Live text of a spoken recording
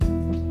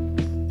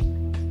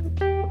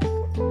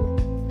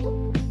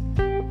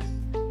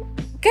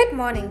Good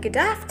morning, good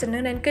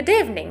afternoon, and good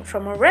evening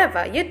from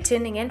wherever you're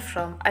tuning in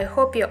from. I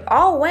hope you're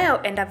all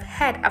well and have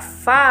had a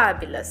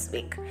fabulous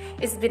week.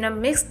 It's been a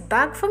mixed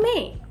bag for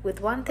me with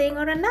one thing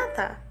or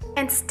another,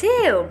 and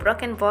still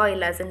broken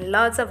boilers and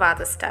lots of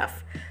other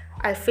stuff.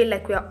 I feel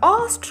like we're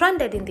all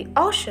stranded in the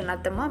ocean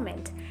at the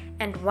moment,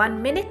 and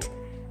 1 minute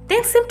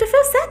things seem to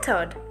feel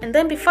settled, and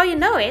then before you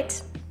know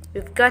it,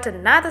 we've got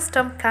another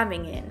storm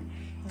coming in.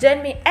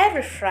 Join me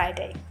every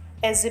Friday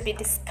as we'll be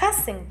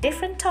discussing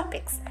different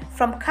topics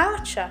from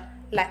culture,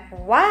 like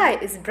why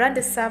is brandy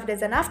served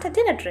as an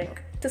after-dinner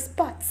drink, to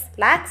sports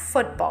like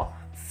football,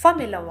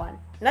 Formula One,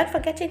 not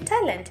forgetting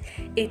talent.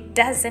 It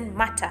doesn't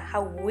matter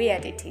how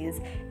weird it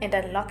is, and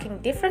unlocking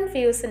different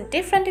views and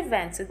different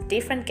events with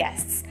different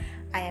guests.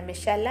 I am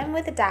Michele M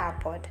with DyLe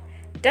Pod.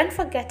 Don't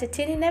forget to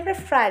tune in every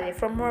Friday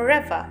from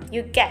wherever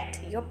you get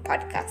your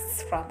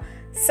podcasts from.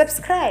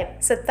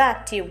 Subscribe so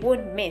that you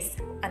won't miss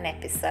an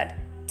episode.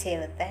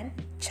 Till then,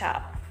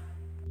 ciao.